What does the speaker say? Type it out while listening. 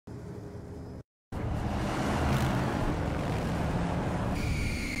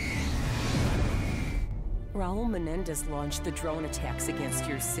Raul Menendez launched the drone attacks against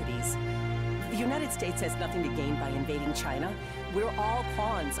your cities. The United States has nothing to gain by invading China. We're all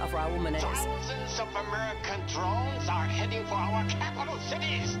pawns of Raul Menendez. Thousands of American drones are heading for our capital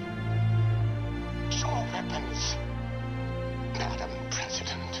cities. Show weapons, Madam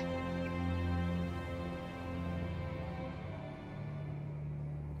President.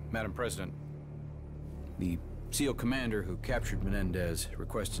 Madam President, the SEAL commander who captured Menendez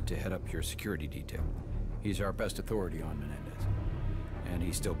requested to head up your security detail. He's our best authority on Menendez, and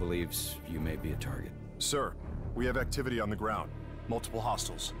he still believes you may be a target. Sir, we have activity on the ground. Multiple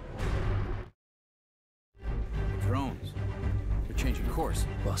hostiles. Drones. They're changing course.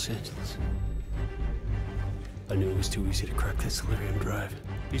 Los Angeles. I knew it was too easy to crack this Delirium drive.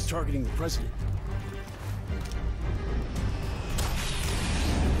 He's targeting the president.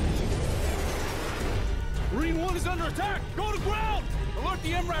 Marine 1 is under attack! Go to ground! Alert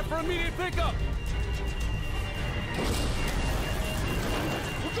the MRAP for immediate pickup!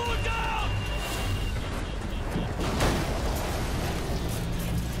 We're going down!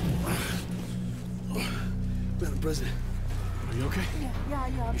 Madam President, are you okay? Yeah,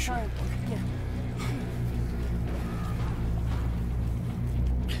 I'm fine. Yeah.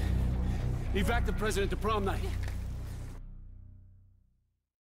 Evac the president to prom night.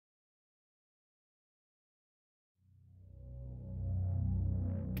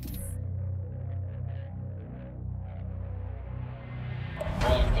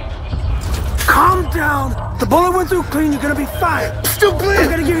 Calm down! The bullet went through clean, you're gonna be fine! Still bleeding! I'm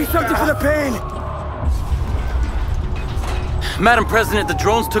gonna give you something for the pain! Madam President, the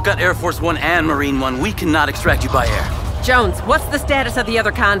drones took out Air Force One and Marine One. We cannot extract you by air. Jones, what's the status of the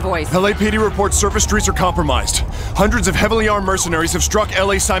other convoys? LAPD reports surface streets are compromised. Hundreds of heavily armed mercenaries have struck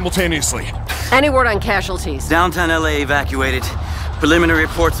LA simultaneously. Any word on casualties? Downtown LA evacuated. Preliminary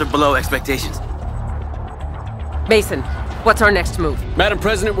reports are below expectations. Mason, what's our next move? Madam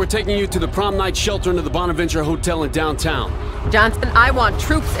President, we're taking you to the prom night shelter into the Bonaventure Hotel in downtown. Johnson, I want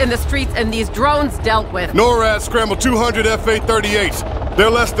troops in the streets and these drones dealt with. NORAD scrambled 200 F-838s. They're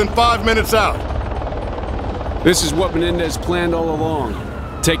less than 5 minutes out. This is what Menendez planned all along.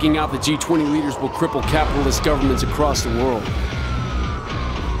 Taking out the G20 leaders will cripple capitalist governments across the world.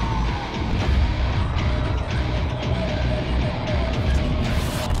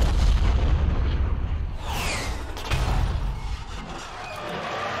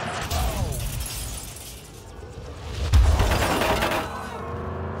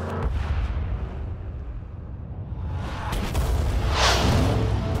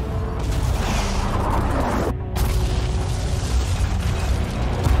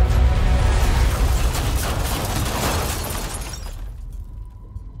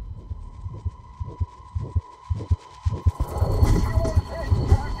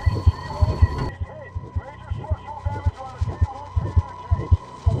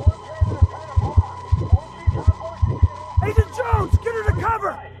 Agent Jones, get her to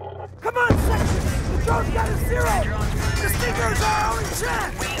cover! Come on, section! The drone's got a zero! The Stinkers are our only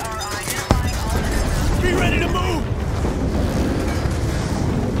chance! We are identifying all... Be ready to move!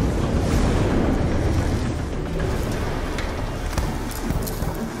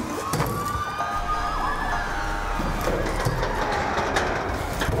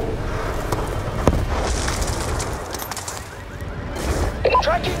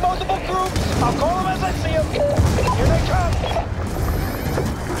 Tracking multiple groups. I'll call them as I see them. Here they come.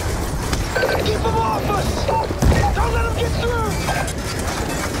 Keep them off us. Don't let them get through.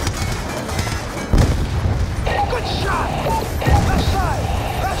 Good shot. Left side.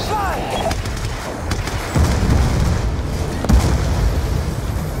 Left side.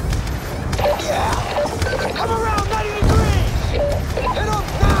 Yeah. Come around 90 degrees. Hit them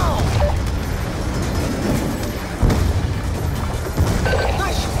now.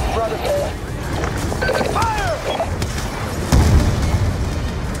 Nice, brother. Fire!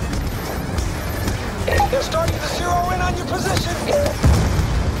 They're starting to zero in on your position.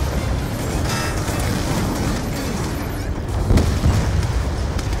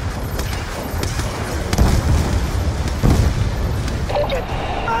 Get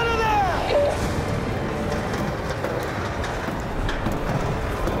out of there!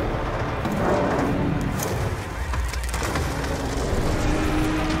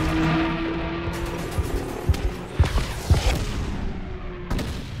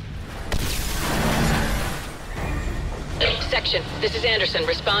 Section, this is Anderson,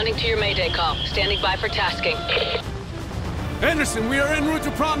 responding to your Mayday call. Standing by for tasking. Anderson, we are en route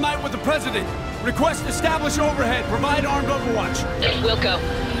to prom night with the president. Request establish overhead. Provide armed overwatch. Wilco,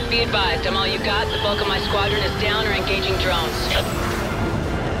 be advised, I'm all you got. The bulk of my squadron is down or engaging drones.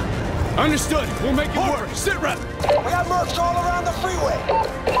 Understood. We'll make it work. Sit rep. We have mercs all around the freeway.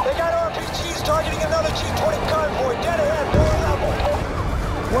 They got RPGs targeting another G20 convoy dead ahead, lower level.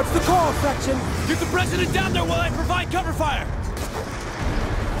 What's the call, Section? Get the president down there while I provide cover fire.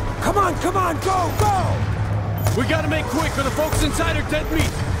 Come on, go, go! We gotta make quick or the folks inside are dead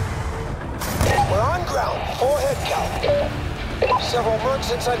meat. We're on ground, full head count. Several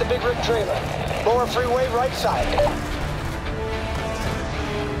mercs inside the big rig trailer. Lower freeway, right side.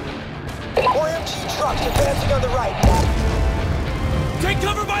 More MG trucks advancing on the right. Take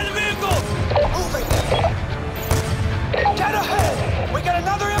cover by the vehicle! Moving. Dead ahead! We got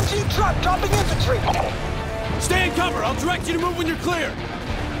another MG truck dropping infantry! Stay in cover. I'll direct you to move when you're clear.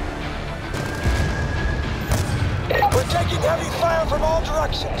 We're taking heavy fire from all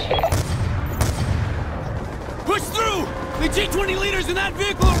directions. Push through! The G20 leaders in that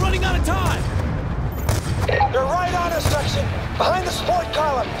vehicle are running out of time! They're right on us, Section. Behind the support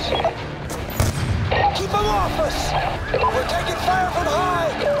columns. Keep them off us! We're taking fire from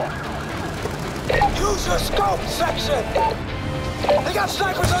high! Use your scope, Section! They got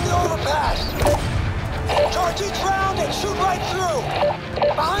snipers on the overpass! Charge each round and shoot right through!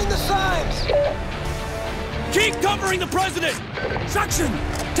 Behind the signs! Keep covering the president! Section,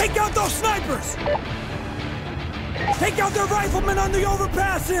 take out those snipers! Take out their riflemen on the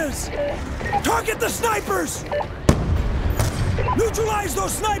overpasses! Target the snipers! Neutralize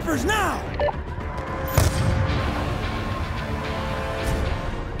those snipers now!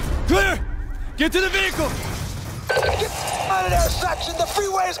 Clear! Get to the vehicle! Get out of there, Section! The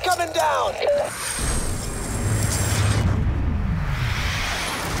freeway is coming down!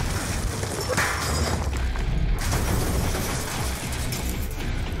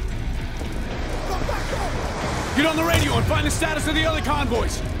 Get on the radio and find the status of the other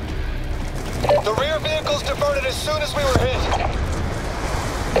convoys! The rear vehicles diverted as soon as we were hit.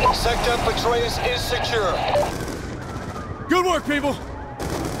 Sector Petraeus is secure. Good work, people!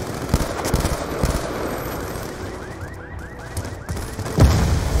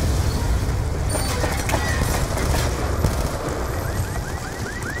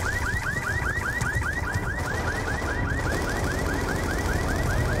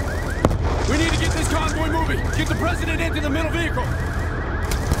 We need to get this convoy moving! Get the president into the middle vehicle!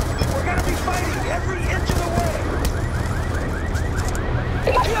 We're gonna be fighting every inch of the way!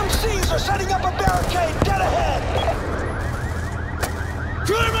 PMCs are setting up a barricade dead ahead!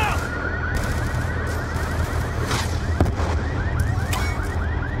 Clear them out!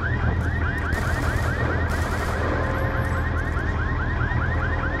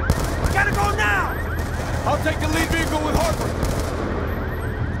 Gotta go now! I'll take the lead vehicle with Harper!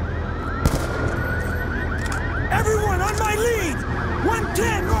 Everyone on my lead!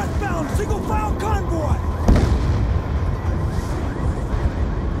 110 northbound, single file convoy!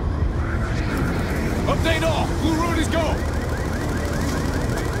 Update all! Blue road is go!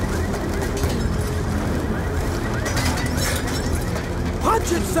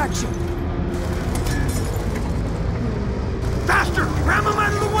 Punch it, Section! Faster! Ram them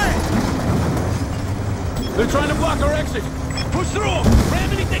out of the way! They're trying to block our exit! Push through them!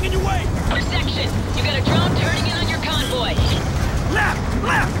 Ram anything in your way! Our section, you got a drone turning in on your convoy. Left,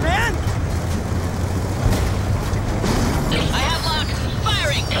 man! I have lock.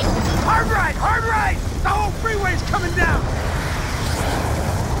 Firing! Hard right! The whole freeway's coming down!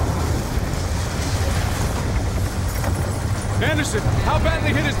 Anderson, how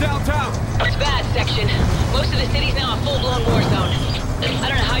badly hit is downtown? It's bad, section. Most of the city's now a full-blown war zone. I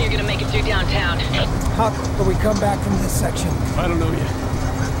don't know how you're gonna make it through downtown. How will we come back from this section? I don't know yet.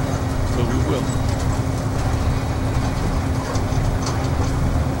 But we will.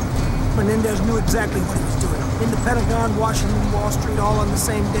 Menendez knew exactly what he was doing. In the Pentagon, Washington, Wall Street, all on the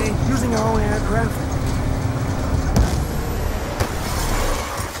same day, using our own aircraft.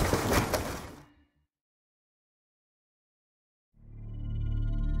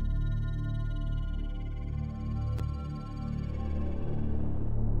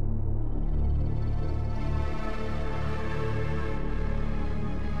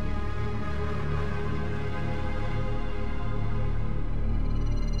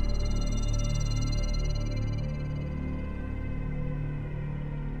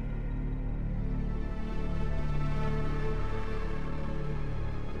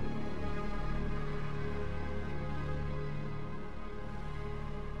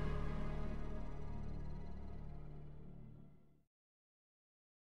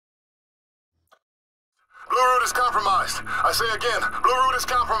 Blue route is compromised. I say again, Blue route is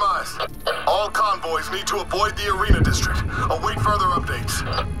compromised. All convoys need to avoid the arena district. Await further updates.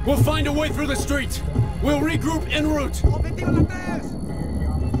 We'll find a way through the streets. We'll regroup en route.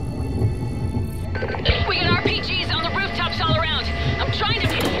 We got RPGs on the rooftops all around. I'm trying to...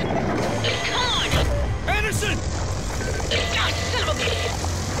 Come on! Anderson! God, son of a...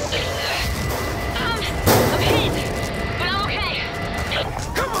 I'm hit, but I'm okay.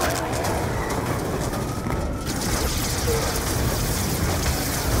 Come on!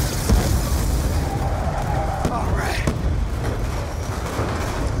 All right.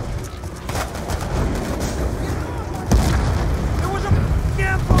 There was a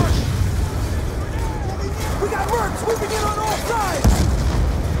ambush! We got mercs sweeping in on all sides!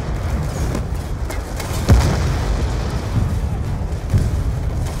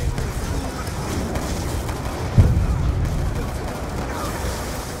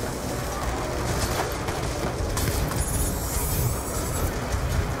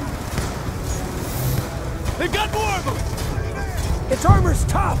 They've got more of them! Its armor's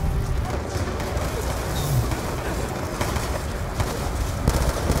tough!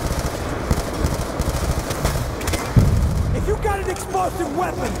 If you got an explosive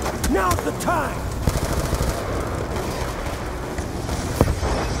weapon, now's the time!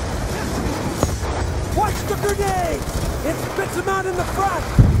 Watch the grenades! It spits them out in the front!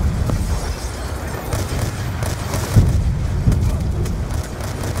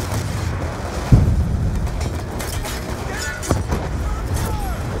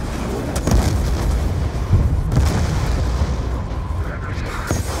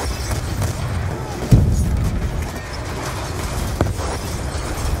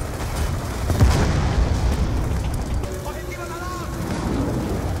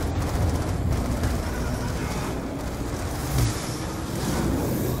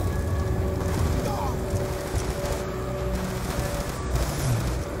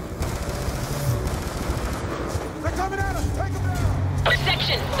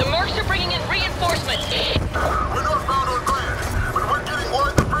 Section, the mercs are bringing in reinforcements. We're northbound on Grand, but we're getting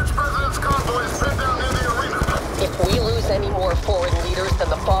word the French president's convoy is pinned down near the arena. If we lose any more foreign leaders, then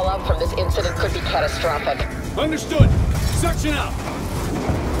the fallout from this incident could be catastrophic. Understood. Section out.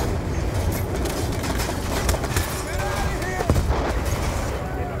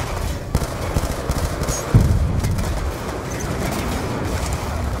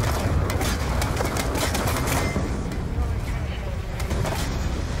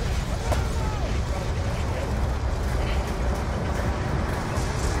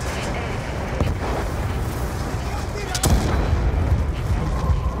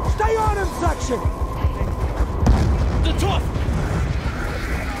 Stay on him, section! The tough!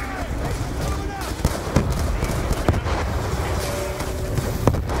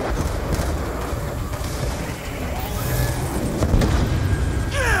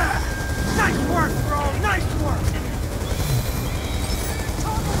 Nice work, bro! Nice work!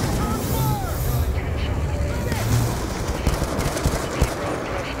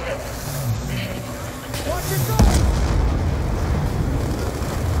 Watch it go!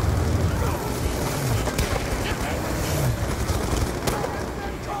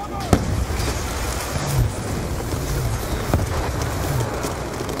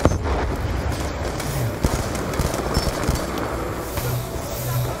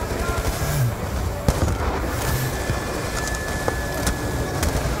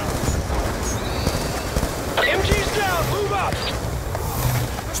 MG's down! Move up!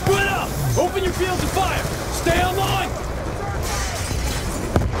 Split up! Open your fields of fire! Stay online!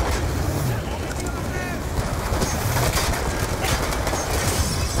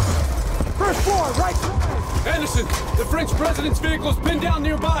 First floor, right side! Anderson, the French president's vehicle is pinned down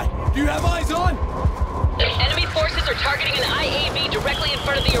nearby. Do you have eyes on? Enemy forces are targeting an IAV directly in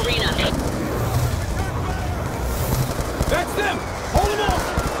front of the arena. That's them! Hold them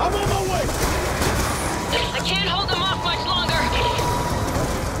off! I'm on my way! I can't hold them off much longer.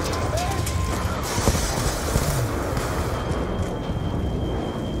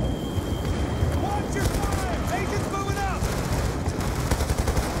 Watch your fire! Agents moving up!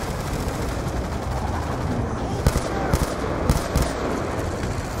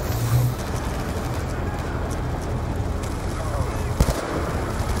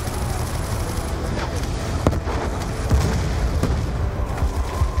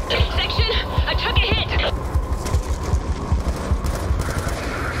 Section, I took a hit.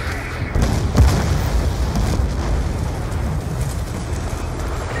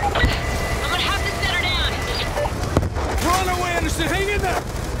 I'm gonna have to set her down. We're on our way, Anderson! Hang in there!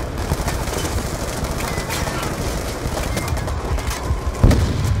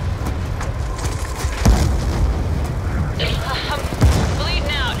 I'm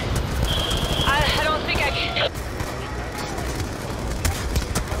bleeding out. I don't think I can...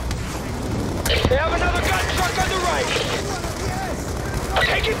 They have another gun truck on the right!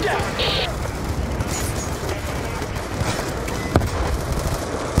 Take it down!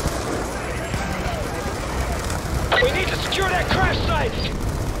 Secure that crash site!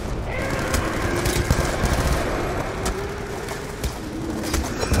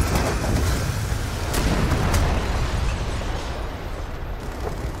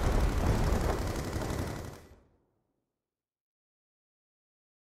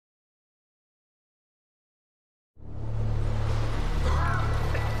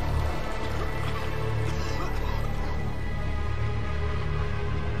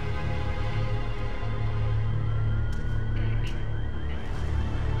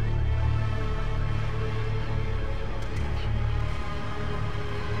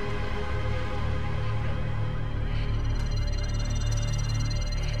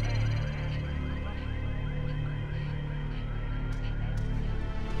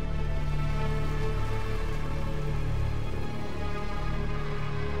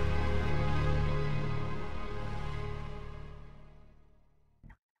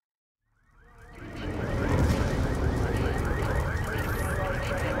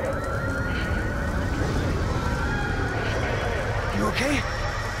 Okay?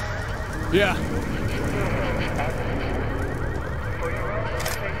 Yeah.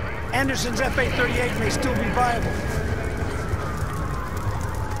 Anderson's F-838 may still be viable.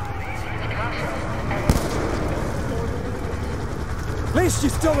 At least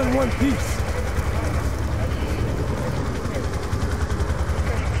she's still in one piece.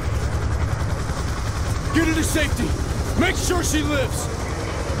 Get her to safety. Make sure she lives.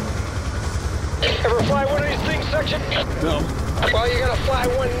 Ever fly one of these things, Section? No. Well, you're gonna fly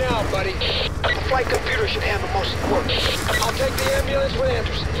one now, buddy. The flight computer should handle most of the work. I'll take the ambulance with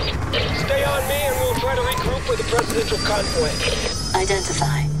Anderson. Stay on me and we'll try to regroup with the presidential convoy.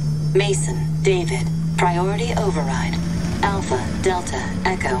 Identify. Mason, David. Priority override. Alpha, Delta,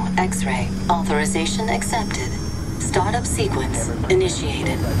 Echo, X-ray. Authorization accepted. Startup sequence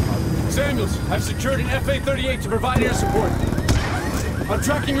initiated. Samuels, I've secured an F-838 to provide air support. I'm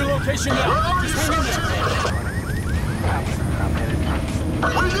tracking your location now. Just hang in there. We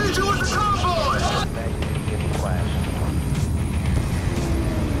need you with the convoy!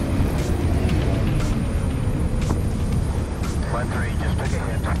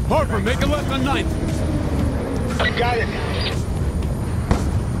 Harper, make a left on 9th. You got it.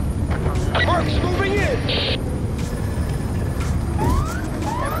 Mark's moving in!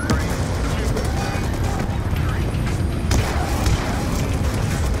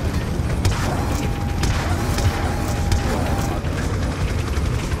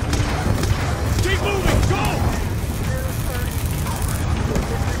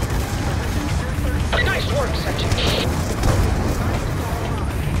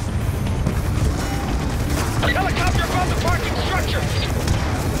 Helicopter above the parking structure!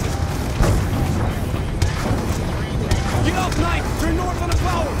 Get off 9th! Turn north on the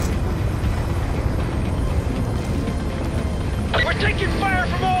power! We're taking fire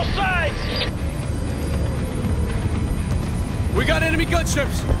from all sides! We got enemy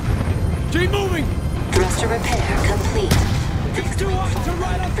gunships! Keep moving! Thruster repair complete. Get to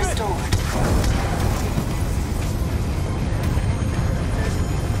right up restored.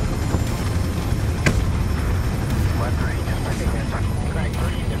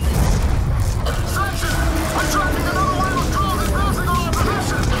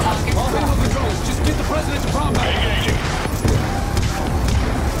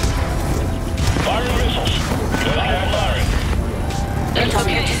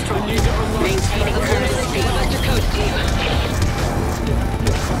 Maintaining current speed.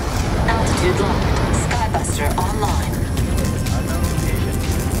 Altitude locked. Skybuster online.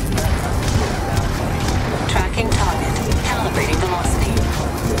 Tracking target. Calibrating velocity.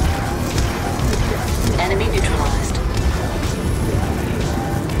 Enemy neutralized.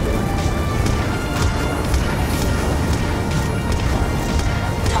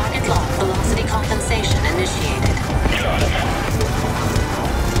 Target lock. Velocity compensation initiated. Got it.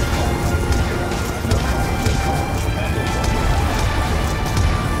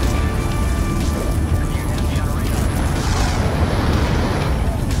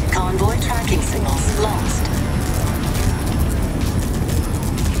 Convoy tracking signals lost.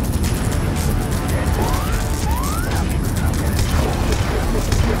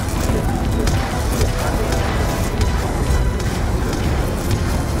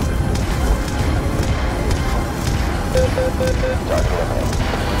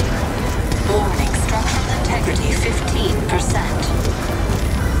 Warning, structural integrity 15%.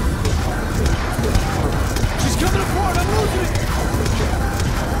 She's coming apart, I'm losing it!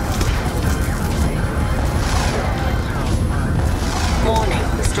 Warning,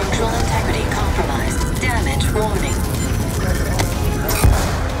 structural integrity compromised. Damage warning.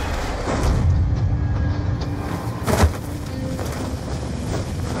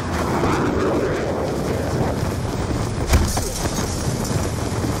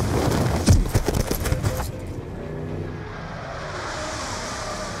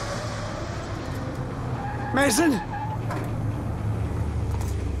 Mason?